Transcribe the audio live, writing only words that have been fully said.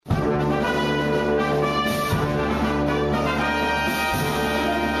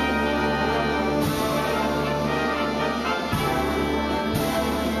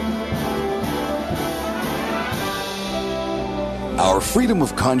Our freedom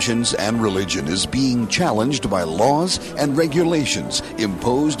of conscience and religion is being challenged by laws and regulations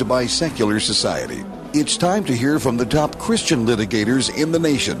imposed by secular society. It's time to hear from the top Christian litigators in the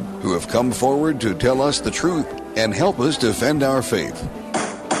nation who have come forward to tell us the truth and help us defend our faith.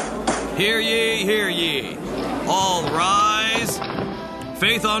 Hear ye, hear ye. All rise.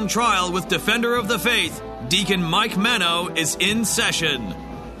 Faith on Trial with Defender of the Faith, Deacon Mike Mano, is in session.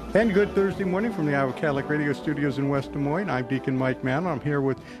 And good Thursday morning from the Iowa Catholic Radio Studios in West Des Moines. I'm Deacon Mike Mano. I'm here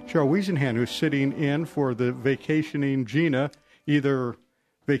with Cheryl Wiesenhan, who's sitting in for the vacationing Gina, either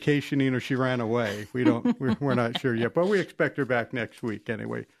vacationing or she ran away. We're not sure yet, but we expect her back next week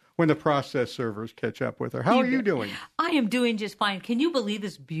anyway, when the process servers catch up with her. How are you doing? I am doing just fine. Can you believe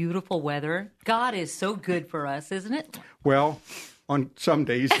this beautiful weather? God is so good for us, isn't it? Well, on some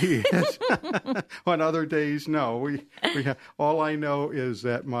days he is. On other days, no. We have, all I know is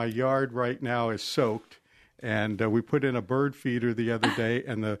that my yard right now is soaked, and we put in a bird feeder the other day,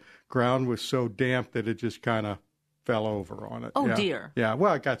 and the ground was so damp that it just kind of fell over on it. Oh, yeah. Dear. Yeah,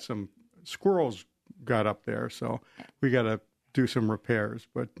 well, I got some squirrels got up there, so we got to do some repairs.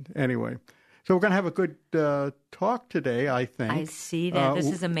 But anyway, so we're going to have a good talk today, I think. I see that.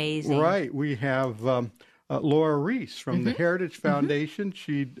 This is amazing. Right. We have Lora Ries from the Heritage Foundation.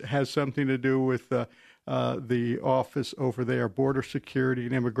 She has something to do with the office over there, Border Security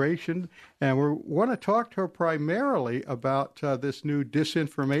and Immigration. And we want to talk to her primarily about this new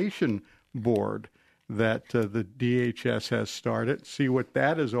disinformation board that the DHS has started, see what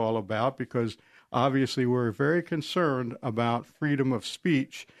that is all about, because obviously we're very concerned about freedom of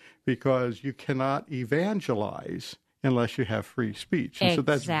speech, because you cannot evangelize unless you have free speech. And so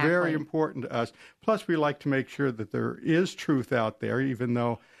that's very important to us. Plus, we like to make sure that there is truth out there, even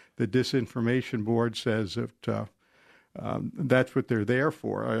though the disinformation board says that that's what they're there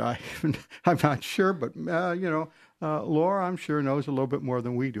for. I'm not sure, but, Laura, I'm sure, knows a little bit more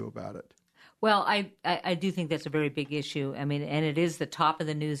than we do about it. Well, I do think that's a very big issue. I mean, and it is the top of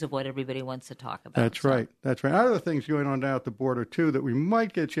the news of what everybody wants to talk about. That's right. That's right. Other things going on down at the border, too, that we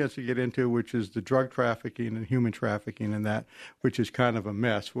might get a chance to get into, which is the drug trafficking and human trafficking and that, which is kind of a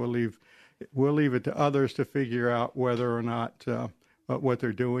mess. We'll leave it to others to figure out whether or not what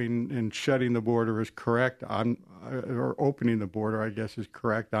they're doing in shutting the border is correct, or opening the border, I guess, is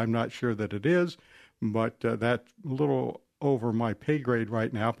correct. I'm not sure that it is, but that's a little over my pay grade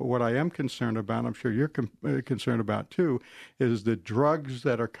right now. But what I am concerned about, I'm sure you're concerned about too, is the drugs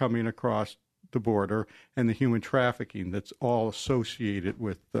that are coming across the border and the human trafficking that's all associated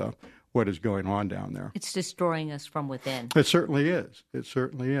with what is going on down there. It's destroying us from within. It certainly is. It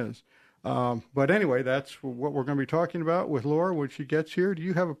certainly is. But anyway, that's what we're going to be talking about with Laura when she gets here. Do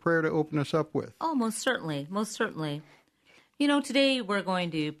you have a prayer to open us up with? Oh, most certainly. Most certainly. You know, today we're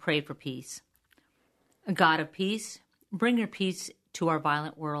going to pray for peace. A God of peace, bring your peace to our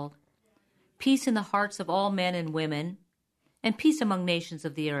violent world, peace in the hearts of all men and women, and peace among nations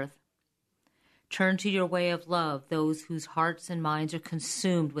of the earth. Turn to your way of love those whose hearts and minds are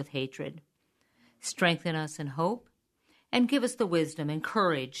consumed with hatred. Strengthen us in hope, and give us the wisdom and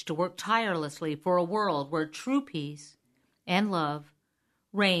courage to work tirelessly for a world where true peace and love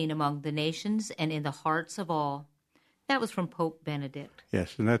reign among the nations and in the hearts of all. That was from Pope Benedict.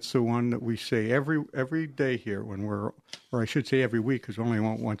 Yes, and that's the one that we say every day here when or I should say every week, because we only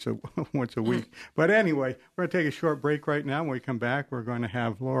want once a week. But anyway, we're going to take a short break right now. When we come back, we're going to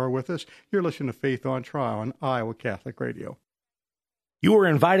have Laura with us. You're listening to Faith on Trial on Iowa Catholic Radio. You are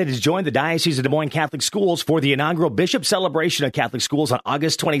invited to join the Diocese of Des Moines Catholic Schools for the inaugural Bishop Celebration of Catholic Schools on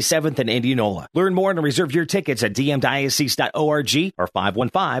August 27th in Indianola. Learn more and reserve your tickets at dmdiocese.org or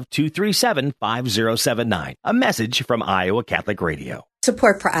 515-237-5079. A message from Iowa Catholic Radio.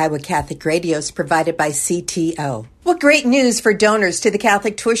 Support for Iowa Catholic Radio is provided by CTO. What great news for donors to the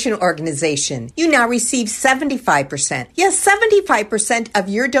Catholic Tuition Organization. You now receive 75%. Yes, 75% of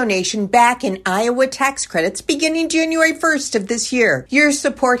your donation back in Iowa tax credits beginning January 1st of this year. Your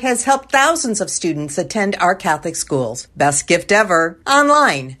support has helped thousands of students attend our Catholic schools. Best gift ever.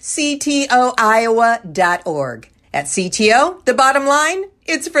 Online, ctoiowa.org. At CTO, the bottom line,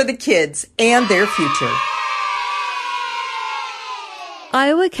 it's for the kids and their future.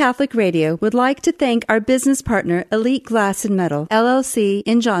 Iowa Catholic Radio would like to thank our business partner, Elite Glass and Metal, LLC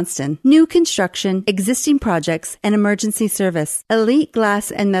in Johnston. New construction, existing projects, and emergency service.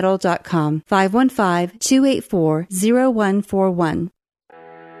 EliteGlassandMetal.com, 515-284-0141.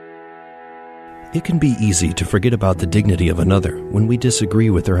 It can be easy to forget about the dignity of another when we disagree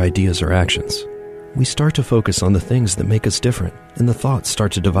with their ideas or actions. We start to focus on the things that make us different, and the thoughts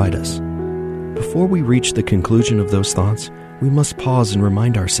start to divide us. Before we reach the conclusion of those thoughts, we must pause and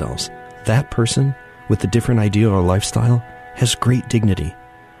remind ourselves, that person with a different idea or lifestyle has great dignity.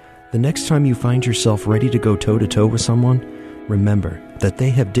 The next time you find yourself ready to go toe-to-toe with someone, remember that they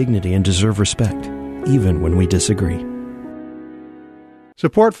have dignity and deserve respect, even when we disagree.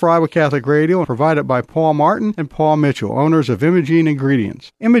 Support for Iowa Catholic Radio provided by Paul Martin and Paul Mitchell, owners of Imogene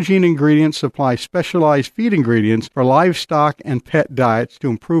Ingredients. Imogene Ingredients supply specialized feed ingredients for livestock and pet diets to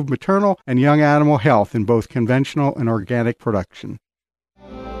improve maternal and young animal health in both conventional and organic production.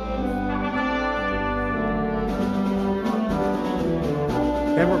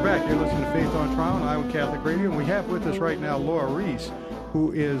 And we're back. You're listening to Faith on Trial on Iowa Catholic Radio. And we have with us right now Lora Ries,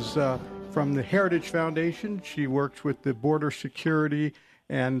 who is from the Heritage Foundation. She works with the Border Security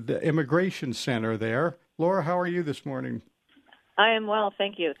and Immigration Center there. Lora, how are you this morning? I am well,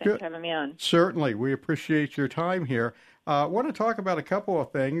 thank you. Thanks for having me on. Certainly. We appreciate your time here. I want to talk about a couple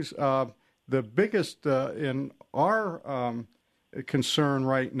of things. The biggest in our concern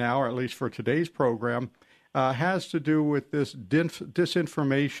right now, or at least for today's program, has to do with this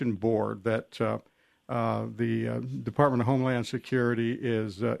disinformation board that the Department of Homeland Security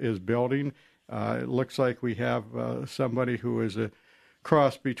is building. It looks like we have somebody who is a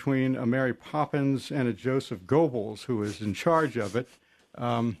cross between a Mary Poppins and a Joseph Goebbels who is in charge of it.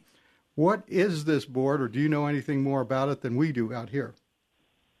 What is this board, or do you know anything more about it than we do out here?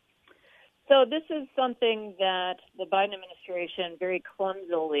 So this is something that the Biden administration very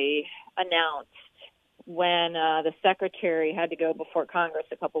clumsily announced when the secretary had to go before Congress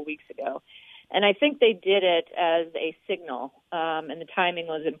a couple weeks ago. And I think they did it as a signal, and the timing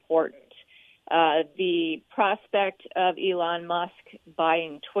was important. The prospect of Elon Musk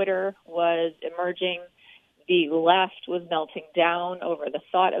buying Twitter was emerging. The left was melting down over the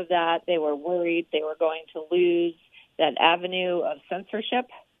thought of that. They were worried they were going to lose that avenue of censorship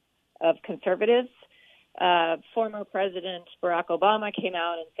of conservatives. Former President Barack Obama came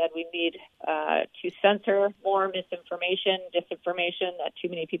out and said we need to censor more misinformation, disinformation, that too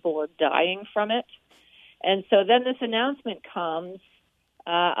many people were dying from it. And so then this announcement comes,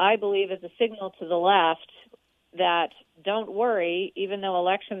 I believe, as a signal to the left that don't worry, even though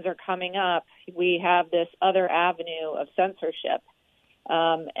elections are coming up, we have this other avenue of censorship.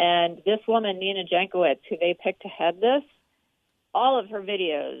 And this woman, Nina Jankowicz, who they picked to head this, all of her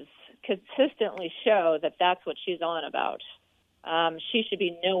videos consistently show that that's what she's on about. She should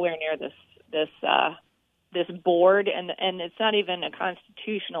be nowhere near this board, and it's not even a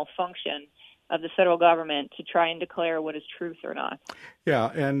constitutional function of the federal government to try and declare what is truth or not.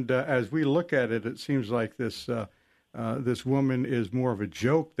 Yeah, and as we look at it, it seems like this woman is more of a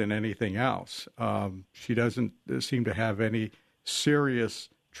joke than anything else. She doesn't seem to have any serious,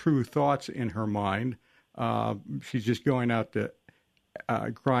 true thoughts in her mind. She's just going out to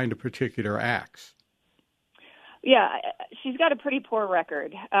grind a particular axe. Yeah, she's got a pretty poor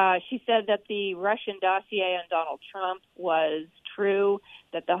record. She said that the Russian dossier on Donald Trump was true,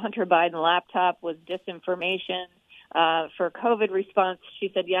 that the Hunter Biden laptop was disinformation. For COVID response, she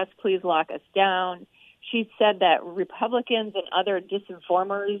said, yes, please lock us down. She said that Republicans and other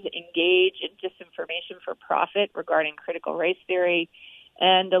disinformers engage in disinformation for profit regarding critical race theory.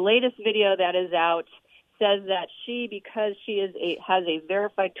 And the latest video that is out says that she, because she has a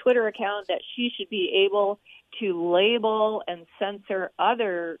verified Twitter account, that she should be able to label and censor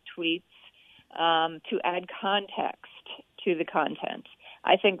other tweets to add context to the content.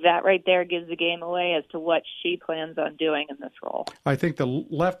 I think that right there gives the game away as to what she plans on doing in this role. I think the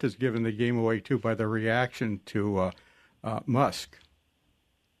left has given the game away, too, by their reaction to Musk.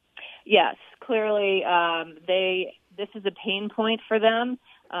 Yes, clearly this is a pain point for them.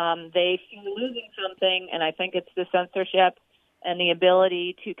 They feel losing something, and I think it's the censorship and the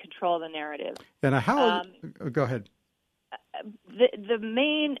ability to control the narrative. And how? Go ahead. The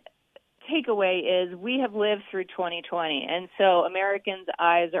main takeaway is we have lived through 2020, and so Americans'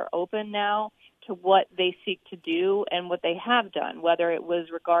 eyes are open now to what they seek to do and what they have done, whether it was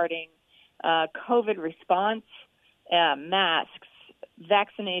regarding COVID response, masks,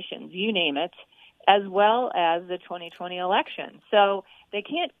 vaccinations, you name it, as well as the 2020 election. So they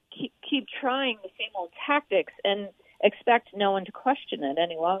can't keep trying the same old tactics and expect no one to question it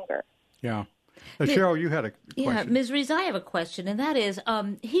any longer. Yeah. Cheryl, you had a question. Yeah, Ms. Ries, I have a question, and that is,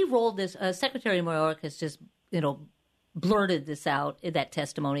 he rolled this, Secretary Mayorkas just, blurted this out in that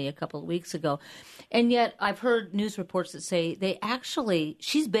testimony a couple of weeks ago. And yet I've heard news reports that say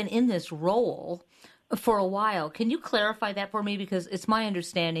she's been in this role for a while. Can you clarify that for me? Because it's my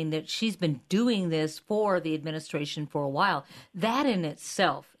understanding that she's been doing this for the administration for a while. That in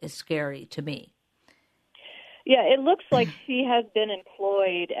itself is scary to me. Yeah, it looks like she has been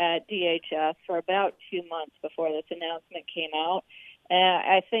employed at DHS for about 2 months before this announcement came out.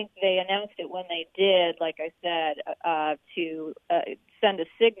 I think they announced it when they did, like I said, to send a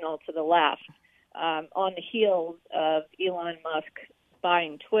signal to the left on the heels of Elon Musk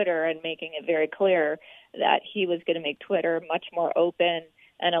buying Twitter and making it very clear that he was going to make Twitter much more open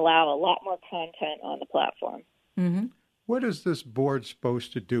and allow a lot more content on the platform. Mm-hmm. What is this board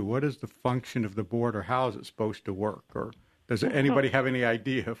supposed to do? What is the function of the board, or how is it supposed to work? Or does anybody have any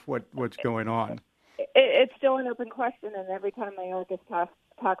idea of what's going on? It's still an open question, and every time Mayorkas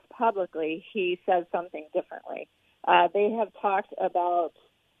talks publicly, he says something differently. They have talked about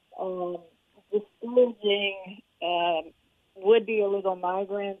discouraging would-be illegal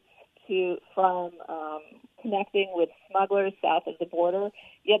migrants from connecting with smugglers south of the border.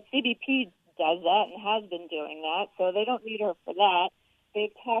 Yet CBP does that and has been doing that, so they don't need her for that.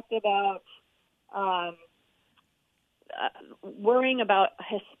 They've talked about worrying about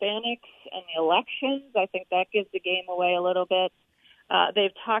Hispanics and the elections. I think that gives the game away a little bit.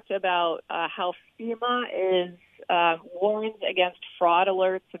 They've talked about how FEMA is warns against fraud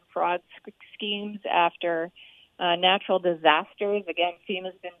alerts and fraud schemes after natural disasters. Again,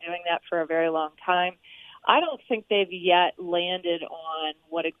 FEMA's been doing that for a very long time. I don't think they've yet landed on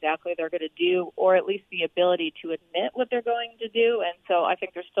what exactly they're going to do, or at least the ability to admit what they're going to do. And so I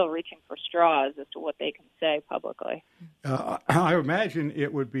think they're still reaching for straws as to what they can say publicly. I imagine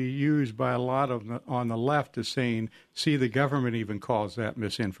it would be used by a lot of on the left as saying, see, the government even calls that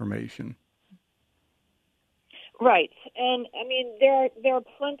misinformation. Right. And, I mean, there are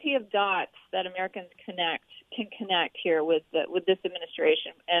plenty of dots that Americans can connect here with this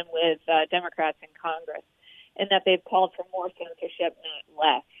administration and with Democrats in Congress, in that they've called for more censorship, not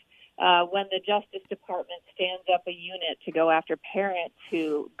less. When the Justice Department stands up a unit to go after parents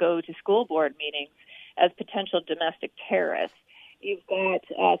who go to school board meetings as potential domestic terrorists, you've got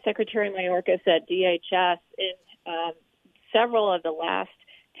Secretary Mayorkas at DHS in several of the last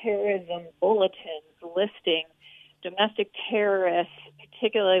terrorism bulletins listing domestic terrorists,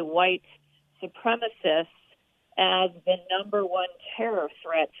 particularly white supremacists, as the number one terror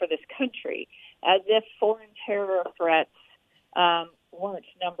threat for this country, as if foreign terror threats weren't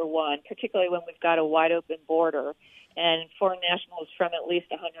number one, particularly when we've got a wide open border and foreign nationals from at least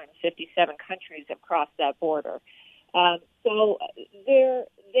 157 countries have crossed that border. So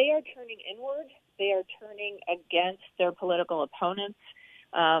they are turning inward. They are turning against their political opponents,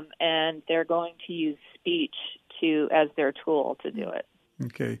 and they're going to use speech as their tool to do it.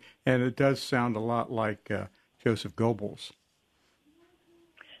 Okay, and it does sound a lot like Joseph Goebbels.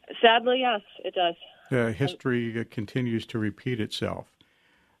 Sadly, yes, it does. History continues to repeat itself.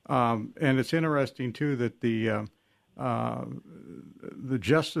 And it's interesting, too, that the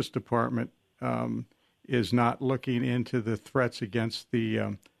Justice Department is not looking into the threats against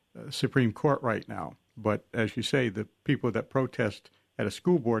the Supreme Court right now. But as you say, the people that protest at a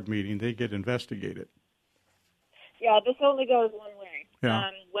school board meeting, they get investigated. Yeah, this only goes one way.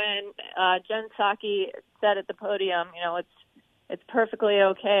 Yeah. When Jen Psaki said at the podium, it's perfectly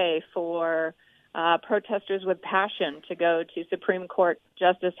okay for protesters with passion to go to Supreme Court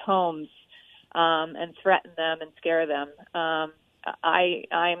Justice homes and threaten them and scare them.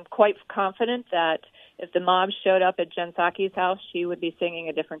 I'm quite confident that if the mob showed up at Jen Psaki's house, she would be singing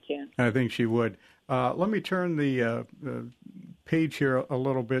a different tune. I think she would. Let me turn the page here a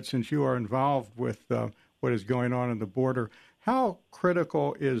little bit, since you are involved with what is going on in the border. How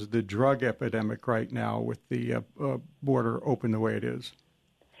critical is the drug epidemic right now with the border open the way it is?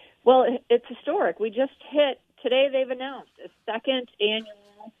 Well, it's historic. We just hit, today they've announced a second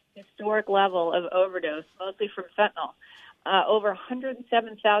annual historic level of overdose, mostly from fentanyl. Over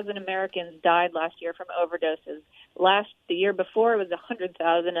 107,000 Americans died last year from overdoses. The year before it was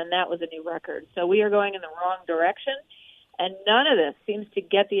 100,000, and that was a new record. So we are going in the wrong direction, and none of this seems to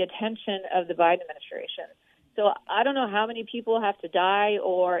get the attention of the Biden administration. So I don't know how many people have to die,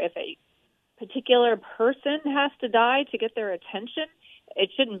 or if a particular person has to die to get their attention. It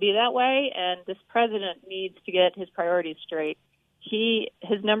shouldn't be that way, and this president needs to get his priorities straight.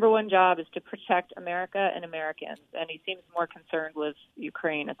 His number one job is to protect America and Americans, and he seems more concerned with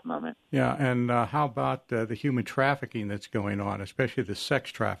Ukraine at the moment. Yeah, and how about the human trafficking that's going on, especially the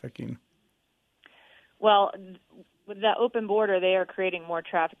sex trafficking? Well, with the open border, they are creating more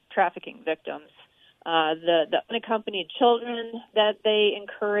trafficking victims. The unaccompanied children that they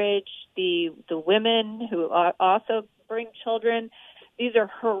encourage, the women who also bring children, these are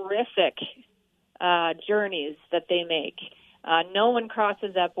horrific journeys that they make. No one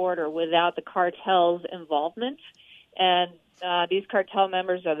crosses that border without the cartel's involvement, and these cartel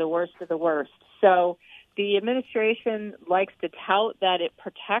members are the worst of the worst. So the administration likes to tout that it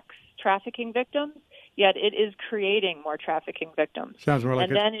protects trafficking victims, yet it is creating more trafficking victims. Sounds more like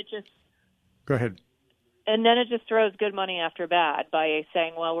and then it just Go ahead. And then it just throws good money after bad by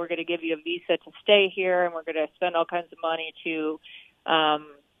saying, well, we're going to give you a visa to stay here, and we're going to spend all kinds of money to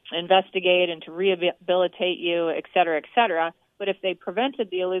investigate and to rehabilitate you, et cetera, et cetera. But if they prevented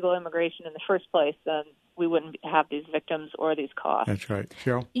the illegal immigration in the first place, then we wouldn't have these victims or these costs. That's right.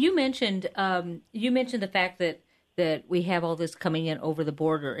 Cheryl? You mentioned the fact that we have all this coming in over the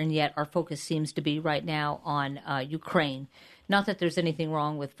border, and yet our focus seems to be right now on Ukraine. Not that there's anything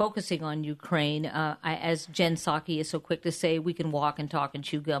wrong with focusing on Ukraine. As Jen Psaki is so quick to say, we can walk and talk and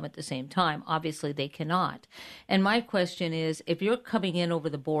chew gum at the same time. Obviously, they cannot. And my question is, if you're coming in over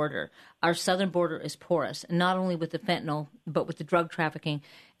the border, our southern border is porous, not only with the fentanyl, but with the drug trafficking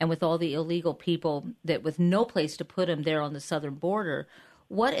and with all the illegal people that with no place to put them there on the southern border.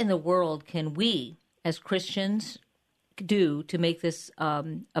 What in the world can we, as Christians, do to make this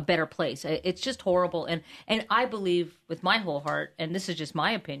a better place? It's just horrible. And I believe with my whole heart, and this is just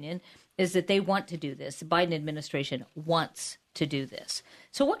my opinion, is that they want to do this. The Biden administration wants to do this.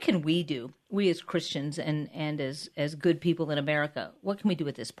 So what can we do, we as Christians and as good people in America? What can we do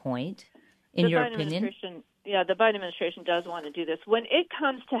at this point, in your opinion? The Biden administration does want to do this. When it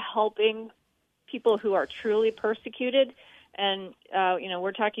comes to helping people who are truly persecuted, and,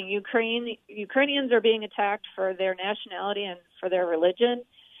 we're talking Ukrainians are being attacked for their nationality and for their religion,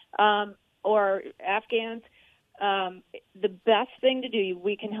 or Afghans. The best thing to do,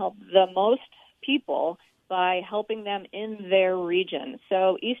 we can help the most people by helping them in their region.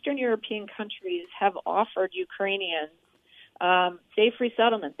 So Eastern European countries have offered Ukrainians safe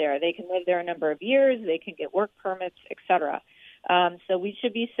resettlement there. They can live there a number of years. They can get work permits, et cetera. So we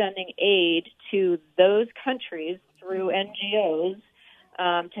should be sending aid to those countries through NGOs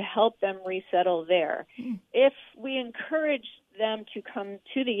to help them resettle there. If we encourage them to come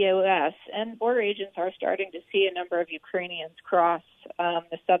to the U.S., and border agents are starting to see a number of Ukrainians cross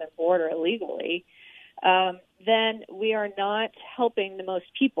the southern border illegally, then we are not helping the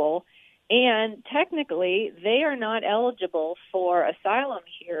most people. And technically, they are not eligible for asylum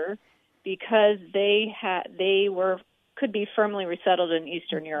here because they could be firmly resettled in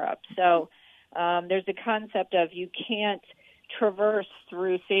Eastern Europe. So there's a concept of you can't traverse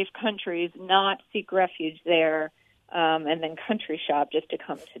through safe countries, not seek refuge there, and then country shop just to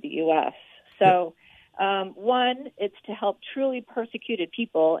come to the U.S. So one, it's to help truly persecuted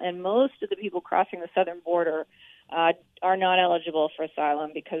people, and most of the people crossing the southern border are not eligible for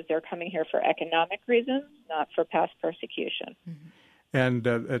asylum because they're coming here for economic reasons, not for past persecution. Mm-hmm. And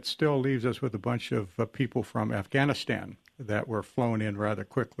it still leaves us with a bunch of people from Afghanistan that were flown in rather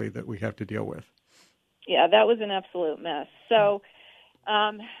quickly that we have to deal with. Yeah, that was an absolute mess. So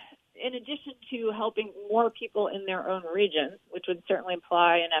in addition to helping more people in their own region, which would certainly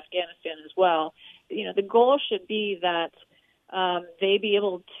apply in Afghanistan as well, the goal should be that they be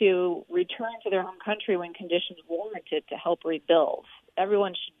able to return to their home country when conditions warrant it to help rebuild.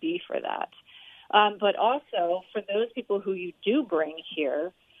 Everyone should be for that. But also, for those people who you do bring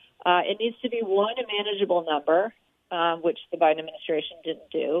here, it needs to be, one, a manageable number, which the Biden administration didn't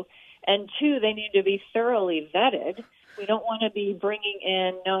do, and two, they need to be thoroughly vetted. We don't want to be bringing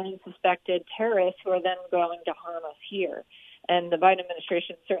in known and suspected terrorists who are then going to harm us here. And the Biden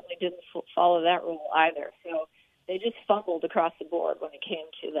administration certainly didn't follow that rule either. So they just fumbled across the board when it came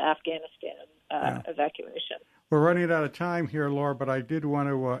to the Afghanistan evacuation. We're running out of time here, Laura, but I did want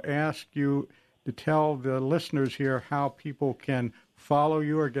to ask you to tell the listeners here how people can follow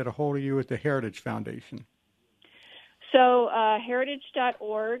you or get a hold of you at the Heritage Foundation. So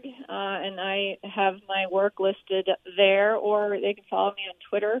heritage.org, and I have my work listed there, or they can follow me on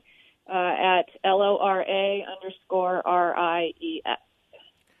Twitter at LORA_RIES.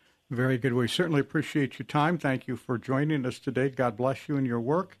 Very good. We certainly appreciate your time. Thank you for joining us today. God bless you in your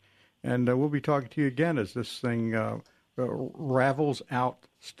work. And we'll be talking to you again as this thing ravels out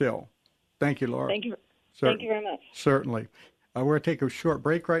still. Thank you, Laura. Thank you. Thank you very much. Certainly. We're going to take a short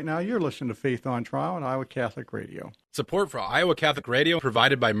break right now. You're listening to Faith on Trial on Iowa Catholic Radio. Support for Iowa Catholic Radio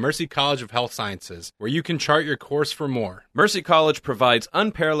provided by Mercy College of Health Sciences, where you can chart your course for more. Mercy College provides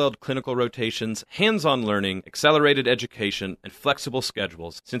unparalleled clinical rotations, hands-on learning, accelerated education, and flexible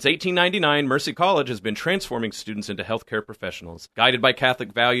schedules. Since 1899, Mercy College has been transforming students into healthcare professionals. Guided by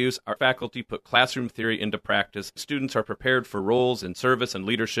Catholic values, our faculty put classroom theory into practice. Students are prepared for roles in service and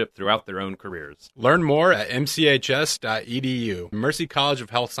leadership throughout their own careers. Learn more at mchs.edu. Mercy College of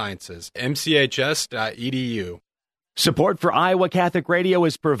Health Sciences, mchs.edu. Support for Iowa Catholic Radio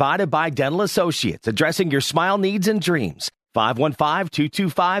is provided by Dental Associates, addressing your smile needs and dreams.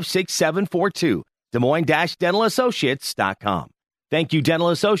 515-225-6742. Des Moines-DentalAssociates.com. Thank you, Dental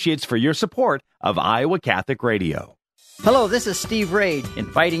Associates, for your support of Iowa Catholic Radio. Hello, this is Steve Raid,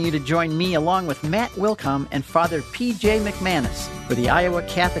 inviting you to join me along with Matt Wilcom and Father P.J. McManus for the Iowa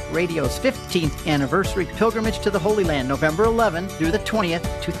Catholic Radio's 15th anniversary pilgrimage to the Holy Land, November 11 through the 20th,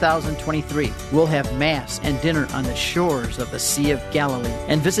 2023. We'll have Mass and dinner on the shores of the Sea of Galilee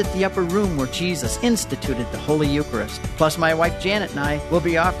and visit the upper room where Jesus instituted the Holy Eucharist. Plus, my wife Janet and I will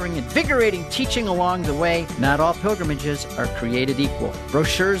be offering invigorating teaching along the way. Not all pilgrimages are created equal.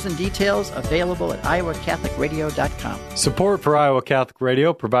 Brochures and details available at iowacatholicradio.com. Support for Iowa Catholic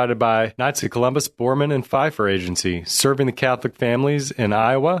Radio provided by Knights of Columbus, Borman, and Pfeiffer Agency. Serving the Catholic families in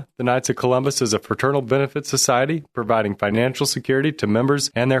Iowa, the Knights of Columbus is a fraternal benefit society providing financial security to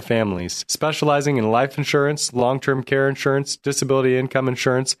members and their families, specializing in life insurance, long-term care insurance, disability income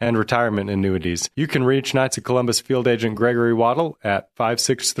insurance, and retirement annuities. You can reach Knights of Columbus Field Agent Gregory Waddle at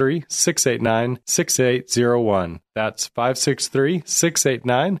 563-689-6801. That's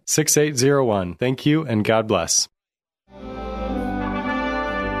 563-689-6801. Thank you, and God bless.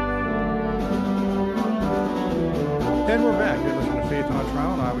 And we're back. You're listening to Faith on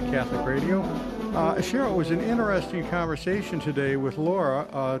Trial on Iowa Catholic Radio. Cheryl, it was an interesting conversation today with Lora.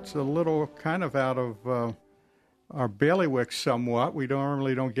 It's a little kind of out of our bailiwick somewhat. We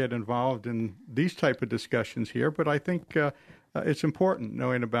normally don't get involved in these type of discussions here, but I think it's important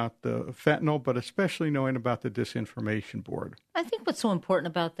knowing about the fentanyl, but especially knowing about the disinformation board. I think what's so important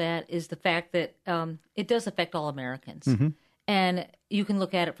about that is the fact that it does affect all Americans. Mm-hmm. And you can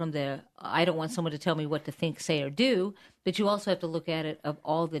look at it from I don't want someone to tell me what to think, say, or do, but you also have to look at it of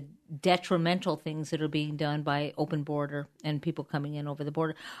all the detrimental things that are being done by open border and people coming in over the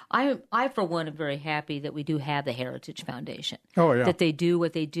border. I for one, am very happy that we do have the Heritage Foundation. Oh, yeah. That they do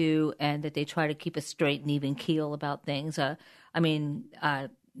what they do and that they try to keep a straight and even keel about things. They're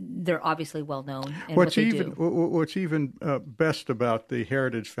obviously well known in what they do. What's even best about the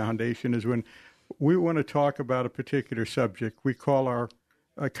Heritage Foundation is when we want to talk about a particular subject, we call our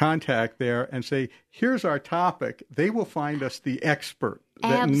contact there and say, here's our topic. They will find us the expert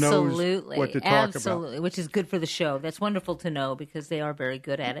that knows what to talk about. Absolutely, which is good for the show. That's wonderful to know because they are very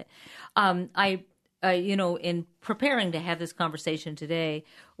good at it. In preparing to have this conversation today,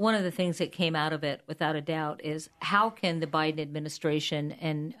 one of the things that came out of it, without a doubt, is how can the Biden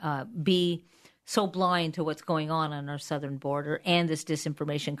administration be so blind to what's going on our southern border and this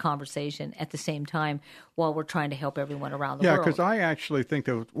disinformation conversation at the same time while we're trying to help everyone around the world. Yeah, because I actually think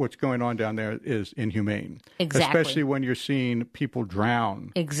that what's going on down there is inhumane. Exactly. Especially when you're seeing people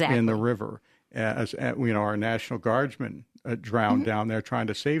drown in the river. As our National Guardsmen drowned down there trying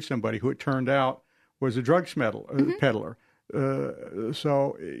to save somebody who it turned out was a drugs peddler. And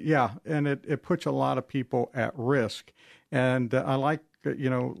it puts a lot of people at risk. And I like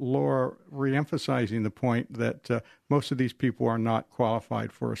Laura reemphasizing the point that most of these people are not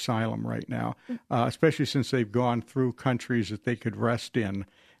qualified for asylum right now, especially since they've gone through countries that they could rest in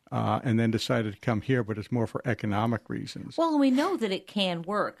and then decided to come here, but it's more for economic reasons. Well, we know that it can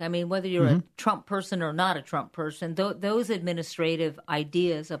work. I mean, whether you're a Trump person or not a Trump person, those administrative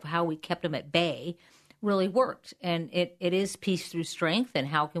ideas of how we kept them at bay really worked. And it is peace through strength. And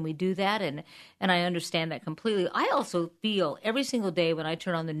how can we do that? And I understand that completely. I also feel every single day when I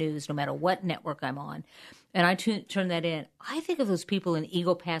turn on the news, no matter what network I'm on, and I turn that in, I think of those people in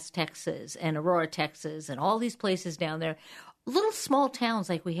Eagle Pass, Texas, and Aurora, Texas, and all these places down there, little small towns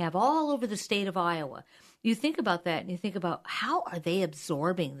like we have all over the state of Iowa. You think about that and you think about how are they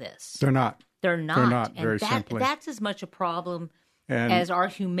absorbing this? They're not. They're not. They're not, and very simply. That's as much a problem as our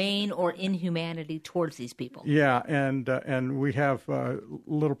humane or inhumanity towards these people. Yeah, and we have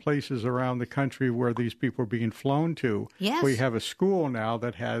little places around the country where these people are being flown to. Yes. We have a school now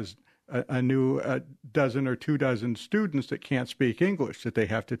that has a new dozen or 2 dozen students that can't speak English that they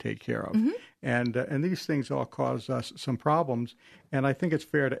have to take care of. And these things all cause us some problems. And I think it's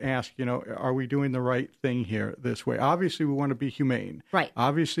fair to ask, are we doing the right thing here this way? Obviously, we want to be humane. Right.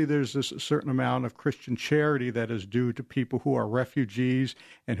 Obviously, there's this certain amount of Christian charity that is due to people who are refugees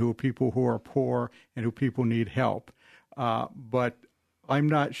and people who are poor and who people need help. But I'm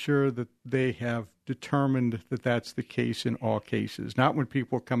not sure that they have determined that that's the case in all cases. Not when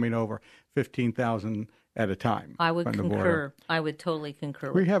people are coming over 15,000 at a time. I would from the concur. border. I would totally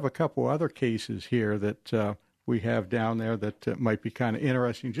concur. We have a couple other cases here that we have down there that might be kind of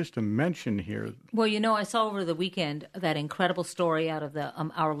interesting just to mention here. Well, I saw over the weekend that incredible story out of the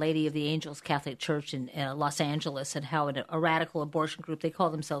Our Lady of the Angels Catholic Church in Los Angeles, and how a radical abortion group, they call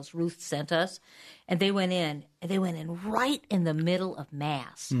themselves Ruth Sent Us, and they went in right in the middle of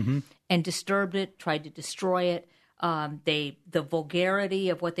Mass and disturbed it, tried to destroy it. The vulgarity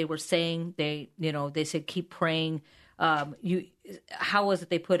of what they were saying, they said keep praying how was it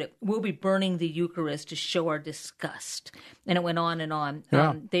they put it? We'll be burning the Eucharist to show our disgust. And it went on and on.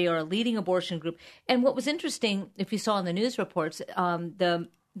 Yeah. They are a leading abortion group. And what was interesting, if you saw in the news reports,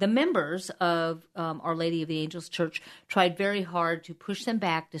 the members of Our Lady of the Angels Church tried very hard to push them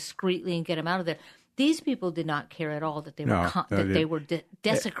back discreetly and get them out of there. These people did not care at all that they were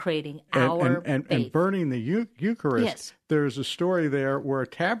desecrating our faith. And burning the Eucharist. Yes. There's a story there where a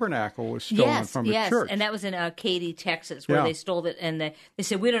tabernacle was stolen from a church. And that was in Katy, Texas, where they stole it. And they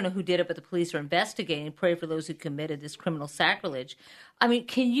said, we don't know who did it, but the police are investigating. Pray for those who committed this criminal sacrilege. I mean,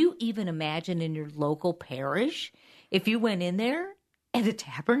 can you even imagine in your local parish if you went in there and the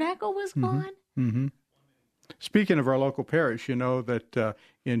tabernacle was gone? Mm-hmm. Speaking of our local parish, you know that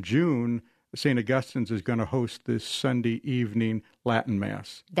in June, St. Augustine's is going to host this Sunday evening Latin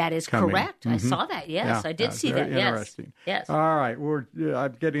Mass. That is correct. I saw that. Yes, I did see that. Interesting. Yes. All right.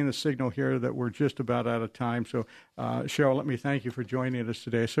 I'm getting the signal here that we're just about out of time. So, Cheryl, let me thank you for joining us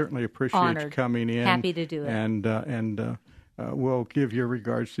today. I certainly appreciate you coming in. Happy to do it. And we'll give your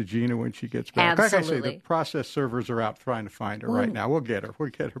regards to Gina when she gets back. Absolutely. Like I say, the process servers are out trying to find her right now. We'll get her. We'll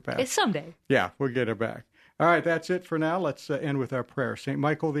get her back. It's someday. Yeah, we'll get her back. All right, that's it for now. Let's end with our prayer. St.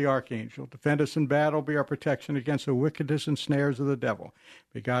 Michael the Archangel, defend us in battle, be our protection against the wickedness and snares of the devil.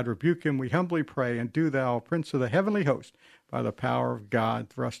 May God rebuke him, we humbly pray, and do thou, Prince of the heavenly host, by the power of God,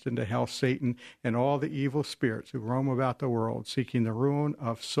 thrust into hell Satan and all the evil spirits who roam about the world, seeking the ruin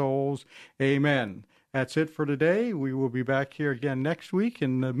of souls. Amen. That's it for today. We will be back here again next week.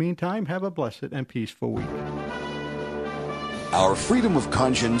 In the meantime, have a blessed and peaceful week. Our freedom of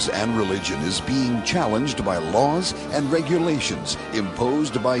conscience and religion is being challenged by laws and regulations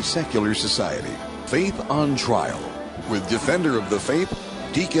imposed by secular society. Faith on Trial, with Defender of the Faith,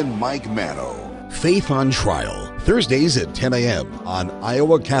 Deacon Mike Mano. Faith on Trial, Thursdays at 10 a.m. on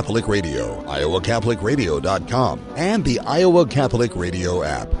Iowa Catholic Radio, iowacatholicradio.com, and the Iowa Catholic Radio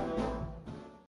app.